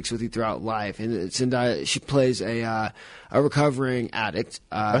young sticks with you throughout life. And Zendaya, she plays a recovering addict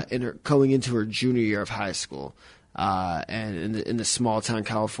going into her junior year of high school. And in the small town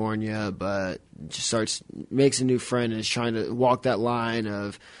California, but just makes a new friend and is trying to walk that line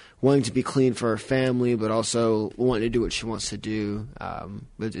of wanting to be clean for her family, but also wanting to do what she wants to do.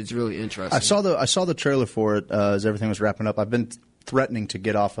 But it's really interesting. I saw the trailer for it as everything was wrapping up. I've been threatening to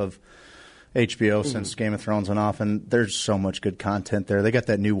get off of HBO since Game of Thrones went off, and there's so much good content there. They got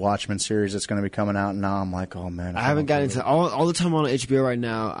that new Watchmen series that's going to be coming out, and now I'm like, oh man, I haven't gotten into all the time on HBO right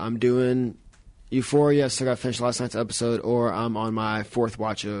now. I'm doing Euphoria. I still got to finish last night's episode, or I'm on my fourth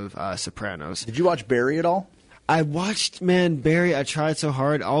watch of Sopranos. Did you watch Barry at all? I watched, Barry. I tried so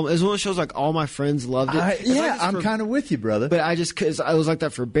hard. It was one of those shows like all my friends loved it. I'm kind of with you, brother. But because I was like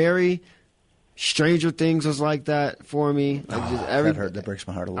that for Barry. Stranger Things was like that for me. That breaks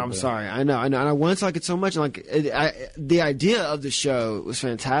my heart a little bit. I'm sorry. I know. And I wanted to like it so much. And the idea of the show was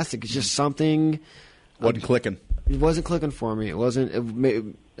fantastic. It's just something wasn't clicking. It wasn't clicking for me. It wasn't.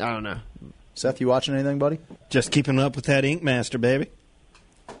 I don't know. Seth, you watching anything, buddy? Just keeping up with that Ink Master, baby.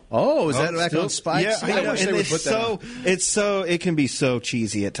 Oh, is that back on Spikes? Yeah, I know. And it can be so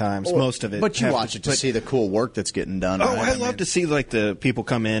cheesy at times. Most of it, but you watch it to see the cool work that's getting done. Oh, I love to see like the people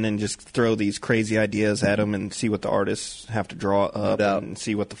come in and just throw these crazy ideas at them and see what the artists have to draw up and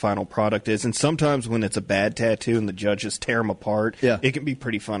see what the final product is. And sometimes when it's a bad tattoo and the judges tear them apart, it can be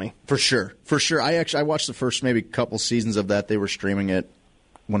pretty funny. For sure. I watched the first maybe couple seasons of that. They were streaming it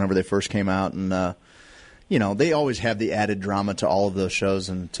whenever they first came out, and they always have the added drama to all of those shows,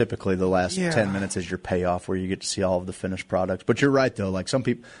 and typically the last 10 minutes is your payoff where you get to see all of the finished products. But you're right, though. Like some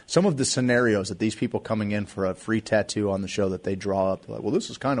of the scenarios that these people coming in for a free tattoo on the show that they draw up, like, well, this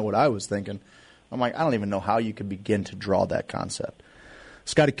is kind of what I was thinking. I'm like, I don't even know how you could begin to draw that concept.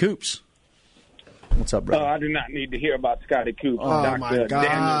 Scotty Coops. What's up, brother? I do not need to hear about Scotty Coops. Oh, my God.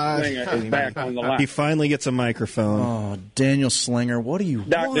 Daniel Slinger is back on the line. He finally gets a microphone. Oh, Daniel Slinger, what do you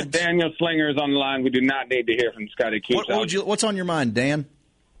Dr. want? Daniel Slinger is on the line. We do not need to hear from Scotty Coops. What's on your mind, Dan?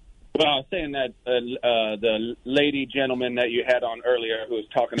 Well, I was saying that the lady gentleman that you had on earlier who was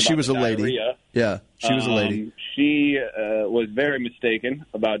talking about she was a lady. Diarrhea, yeah, she was a lady. She was very mistaken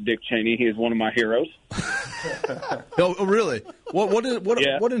about Dick Cheney. He is one of my heroes. Oh, really?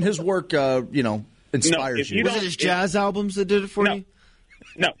 What in his work, inspires you? Was it his jazz albums that did it for you?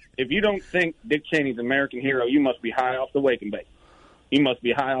 No. If you don't think Dick Cheney's American hero, you must be high off the wake and bake. You must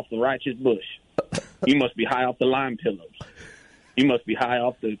be high off the righteous bush. You must be high off the lime pillows. You must be high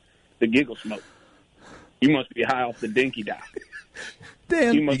off the giggle smoke. You must be high off the dinky dock.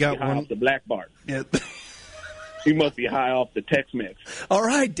 Dan, you must be high off the black Bart. Yeah. You must be high off the Tex-Mex. All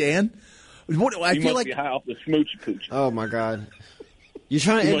right, Dan. You must be high off the smoochy coochie. Oh, my God. You're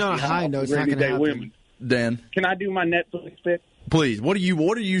trying to end on a high note. It's not going to happen. Women. Dan. Can I do my Netflix pick? Please. What are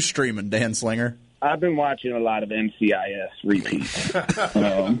you streaming, Dan Slinger? I've been watching a lot of NCIS repeats.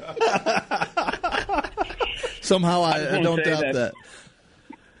 Somehow I don't doubt that.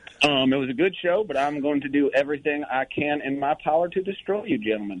 It was a good show, but I'm going to do everything I can in my power to destroy you,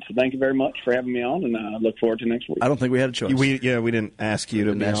 gentlemen. So thank you very much for having me on, and I look forward to next week. I don't think we had a choice. We didn't ask you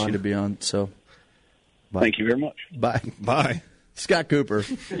to be on. So Bye. Thank you very much. Bye. Bye. Scott Cooper.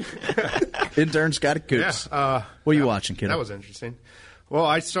 Intern Scotty Coops. Yeah, what are you watching, kiddo? That was interesting. Well,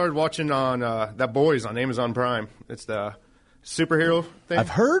 I started watching on that Boys on Amazon Prime. It's the superhero thing. I've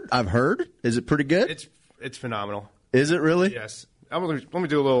heard. Is it pretty good? It's phenomenal. Is it really? Yes. Let me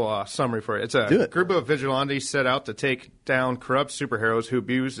do a little summary for it. It's a group of vigilantes set out to take down corrupt superheroes who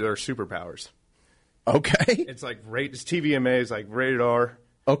abuse their superpowers. Okay. It's like it's TVMA. It's like rated R.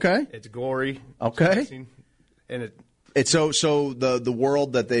 Okay. It's gory. Okay. And it's so the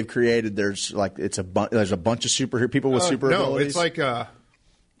world that they've created. There's like there's a bunch of superhero people with super no, abilities. it's like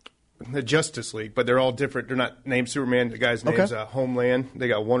the Justice League, but they're all different. They're not named Superman. The guy's name's Homeland. They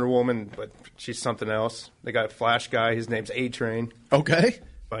got Wonder Woman, but she's something else. They got a Flash guy. His name's A-Train. Okay.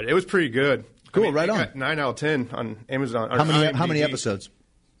 But it was pretty good. Cool, right on. Got 9 out of 10 on Amazon. How many episodes?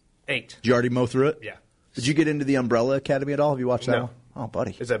 8. Did you already mow through it? Yeah. Did you get into the Umbrella Academy at all? Have you watched that No. one? Oh,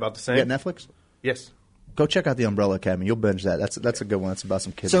 buddy. Is that about the same? You got Netflix? Yes. Go check out the Umbrella Academy. You'll binge that. That's a good one. It's about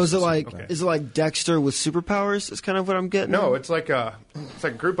some kids. So is it like Dexter with superpowers? Is kind of what I'm getting. No, it's like a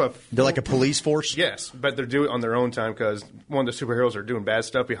group of. They're like a police force. Yes, but they're doing it on their own time because one of the superheroes are doing bad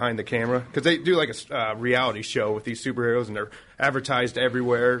stuff behind the camera because they do like a reality show with these superheroes and they're advertised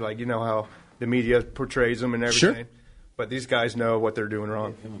everywhere. Like you know how the media portrays them and everything. Sure. But these guys know what they're doing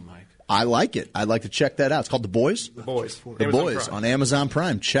wrong. I like it. I'd like to check that out. It's called The Boys. The Boys. The Boys on Amazon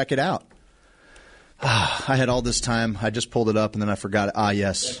Prime. Check it out. I had all this time. I just pulled it up and then I forgot it. Ah,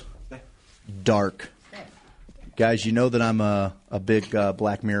 yes. Dark. Guys, you know that I'm a big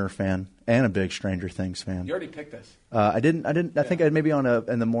Black Mirror fan and a big Stranger Things fan. You already picked this. I didn't. I think I maybe on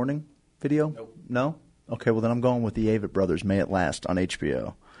in the morning video. Nope. No. Okay. Well, then I'm going with the Avett Brothers. May It Last on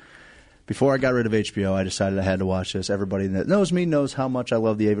HBO. Before I got rid of HBO, I decided I had to watch this. Everybody that knows me knows how much I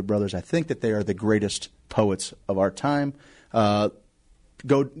love the Avett Brothers. I think that they are the greatest poets of our time.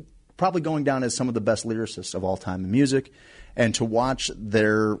 Probably going down as some of the best lyricists of all time in music. And to watch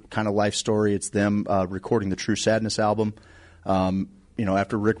their kind of life story, it's them recording the True Sadness album.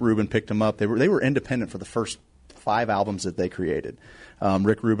 After Rick Rubin picked them up, they were independent for the first 5 albums that they created.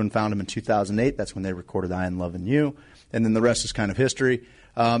 Rick Rubin found them in 2008. That's when they recorded I Am Loving You. And then the rest is kind of history.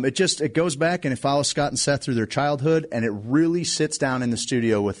 It goes back and it follows Scott and Seth through their childhood, and it really sits down in the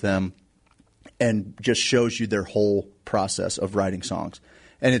studio with them and just shows you their whole process of writing songs.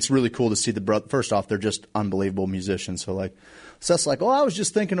 And it's really cool to see first off, they're just unbelievable musicians. So like, Seth's like, I was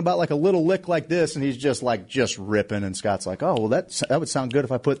just thinking about like a little lick like this, and he's just ripping. And Scott's like, oh, well, that would sound good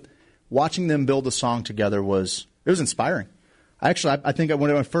if I watching them build a song together was inspiring. I think when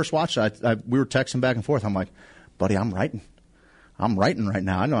I first watched it, we were texting back and forth. I'm like, buddy, I'm writing right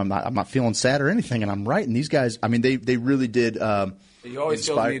now. I know I'm not feeling sad or anything, and I'm writing. These guys, I mean, they really did. You always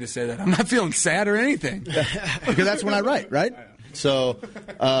feel me to say that. I'm not feeling sad or anything. Because that's when I write, right? So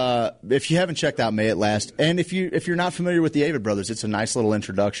if you haven't checked out May It Last, and if you're not familiar with the Avett Brothers, it's a nice little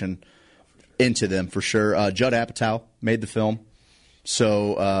introduction into them for sure. Judd Apatow made the film,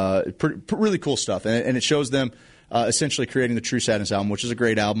 so really cool stuff, and it shows them essentially creating the True Sadness album, which is a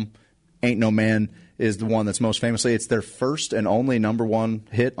great album. Ain't No Man is the one that's most famously. It's their first and only #1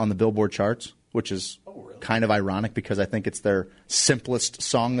 hit on the Billboard charts, which is kind of ironic because I think it's their simplest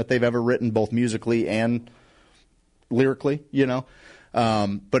song that they've ever written, both musically and lyrically,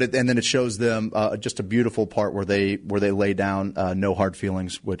 and then it shows them just a beautiful part where they lay down No Hard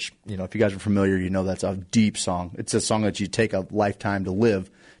Feelings, which if you guys are familiar, that's a deep song. It's a song that you take a lifetime to live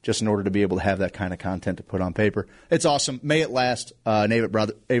just in order to be able to have that kind of content to put on paper. It's awesome. May It Last, an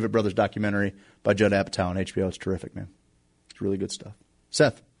Avett Brothers documentary by Judd Apatow on HBO. It's terrific, man. It's really good stuff.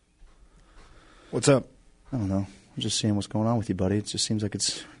 Seth, what's up? I don't know. I'm just seeing what's going on with you, buddy. It just seems like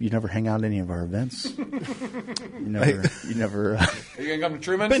you never hang out at any of our events. You never. Are you gonna come to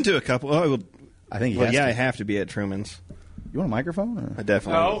Truman's? Been to a couple. I think. I have to be at Truman's. You want a microphone? Or?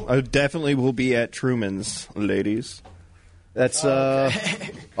 I definitely will be at Truman's, ladies. That's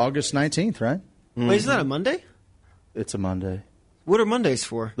August 19th, right? Mm-hmm. Wait, isn't that a Monday? It's a Monday. What are Mondays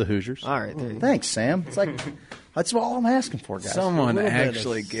for? The Hoosiers. All right. Thanks, Sam. It's like that's all I'm asking for, guys. Someone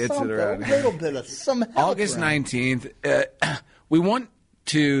actually gets it around here. A little bit of some help. August 19th. We want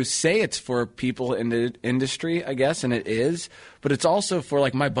to say it's for people in the industry, I guess, and it is. But it's also for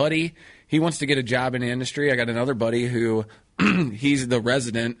like my buddy. He wants to get a job in the industry. I got another buddy who he's the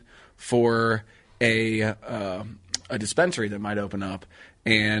resident for a dispensary that might open up,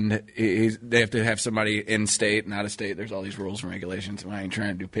 and they have to have somebody in state and out of state. There's all these rules and regulations, and I ain't trying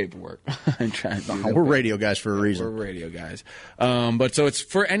to do paperwork. We're radio guys for a reason. We're radio guys. But so it's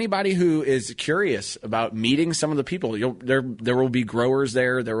for anybody who is curious about meeting some of the people. There will be growers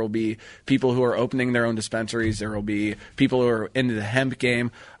there. There will be people who are opening their own dispensaries. There will be people who are into the hemp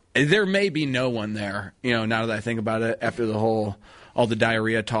game. There may be no one there, now that I think about it, after all the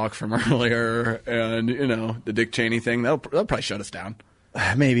diarrhea talk from earlier and, the Dick Cheney thing. They'll probably shut us down.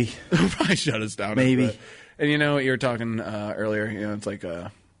 Maybe. They'll probably shut us down. Maybe. And you were talking earlier, it's like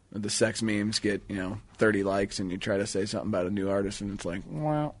the sex memes get, 30 likes and you try to say something about a new artist and it's like,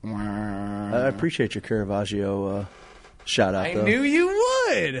 wah, wah. I appreciate your Caravaggio shout out, though. I knew you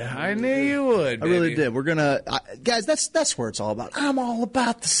would. Baby. I really did. We're going to, guys, that's where it's all about. I'm all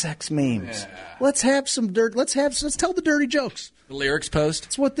about the sex memes. Yeah. Let's have some dirt. Let's tell the dirty jokes. The lyrics post.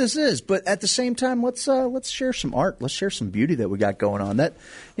 That's what this is. But at the same time, let's share some art. Let's share some beauty that we got going on. That,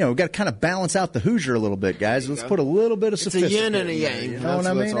 we've got to kind of balance out the Hoosier a little bit, guys. Let's put a little bit of sophistication. It's a yin and a yang. You know what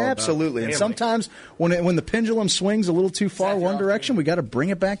I mean? Absolutely. And sometimes when the pendulum swings a little too far one direction, we got to bring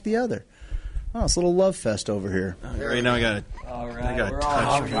it back the other. Oh, it's a little love fest over here. Right now, I got to. All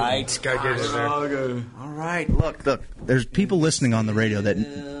right. Look. There's people listening on the radio that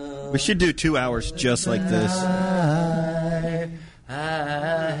we should do 2 hours just like this.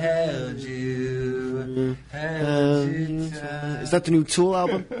 I held you. Is that the new Tool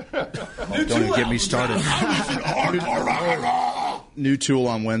album? Don't even get me started. New Tool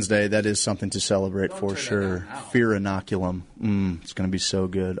on Wednesday. That is something to celebrate for sure. Fear Inoculum. It's going to be so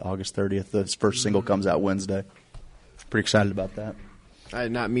good. August 30th. The first single comes out Wednesday. Pretty excited about that. I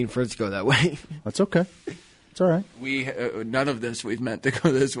did not mean for it to go that way. That's okay. It's all right. We none of this we've meant to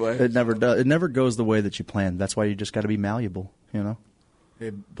go this way. It never does. It never goes the way that you planned. That's why you just got to be malleable. Hey,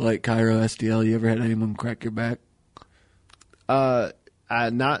 Blake Cairo STL. You ever had anyone crack your back?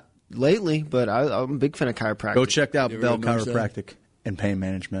 Not lately, but I'm a big fan of chiropractic. Go check out Bell Chiropractic and Pain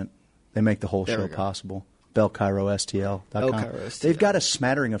Management. They make the whole show possible. BellCairoSTL.com. They've got a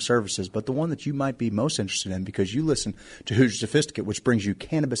smattering of services, but the one that you might be most interested in, because you listen to Hoosier Sophisticate, which brings you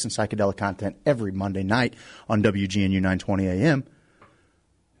cannabis and psychedelic content every Monday night on WGNU 920 AM,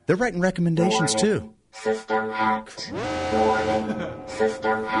 they're writing recommendations too. System hacked. Warning.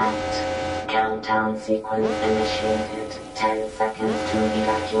 System hacked. Countdown sequence initiated. 10 seconds to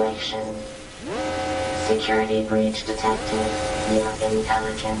evacuation. Security breach detected. Your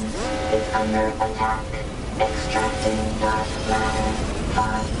intelligence is under attack. Extracting dark matter.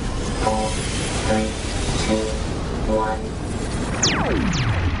 5, 4, 3, 2, 1.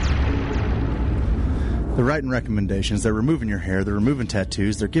 They're writing recommendations. They're removing your hair. They're removing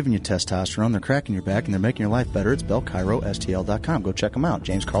tattoos. They're giving you testosterone. They're cracking your back, and they're making your life better. It's BellCairoSTL.com. Go check them out.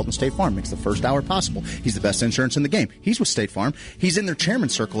 James Carlton, State Farm, makes the first hour possible. He's the best insurance in the game. He's with State Farm. He's in their chairman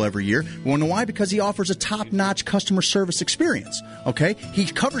circle every year. You want to know why? Because he offers a top-notch customer service experience. Okay? He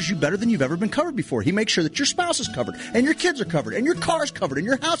covers you better than you've ever been covered before. He makes sure that your spouse is covered, and your kids are covered, and your car's covered, and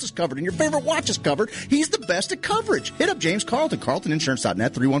your house is covered, and your favorite watch is covered. He's the best at coverage. Hit up James Carlton,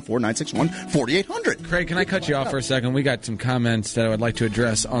 CarltonInsurance.net, 314-961-4800. Craig, can I cut you off for a second? We got some comments that I would like to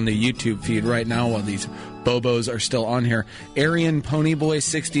address on the YouTube feed right now while these Bobos are still on here. Aryan Ponyboy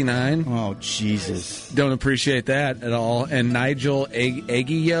 69. Oh, Jesus. Don't appreciate that at all. And Nigel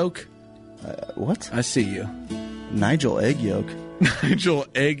Eggy Yolk. What? I see you. Nigel Egg Yolk. Nigel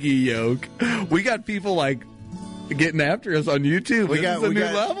Eggy Yolk. We got people like getting after us on YouTube. We got a new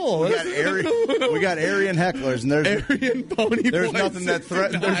level. We got Aryan hecklers, and there's nothing that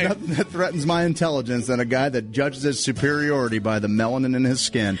threatens my intelligence than a guy that judges his superiority by the melanin in his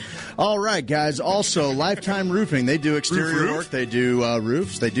skin. All right, guys. Also, Lifetime Roofing. They do exterior work. They do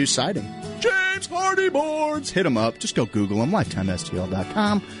roofs. They do siding. James Hardy Boards. Hit them up. Just go Google them.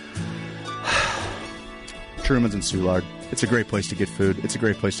 LifetimeSTL.com. Truman's and Soulard. It's a great place to get food. It's a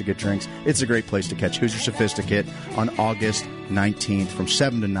great place to get drinks. It's a great place to catch Hoosier Sophisticate on August 19th from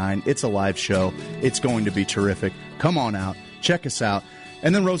 7 to 9. It's a live show. It's going to be terrific. Come on out. Check us out.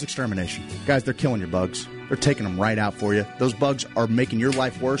 And then Rose Extermination. Guys, they're killing your bugs. They're taking them right out for you. Those bugs are making your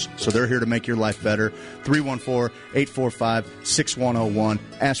life worse, so they're here to make your life better. 314-845-6101.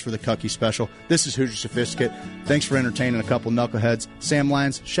 Ask for the Cucky Special. This is Hoosier Sophisticate. Thanks for entertaining a couple knuckleheads. Sam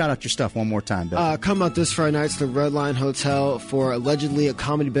Lyons, shout out your stuff one more time, baby. Come out this Friday night to the Red Lion Hotel for allegedly a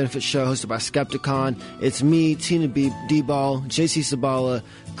comedy benefit show hosted by Skepticon. It's me, Tina D-Ball, JC Sabala,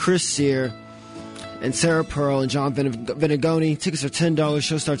 Chris Sear, and Sarah Pearl and John Venegoni. Tickets are $10.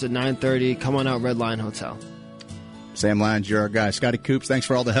 Show starts at 9:30. Come on out, Red Lion Hotel. Sam Lyons, you're our guy. Scotty Coops, thanks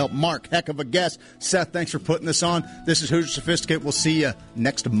for all the help. Mark, heck of a guest. Seth, thanks for putting this on. This is Hoosier Sophisticate. We'll see you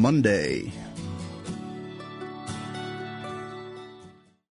next Monday.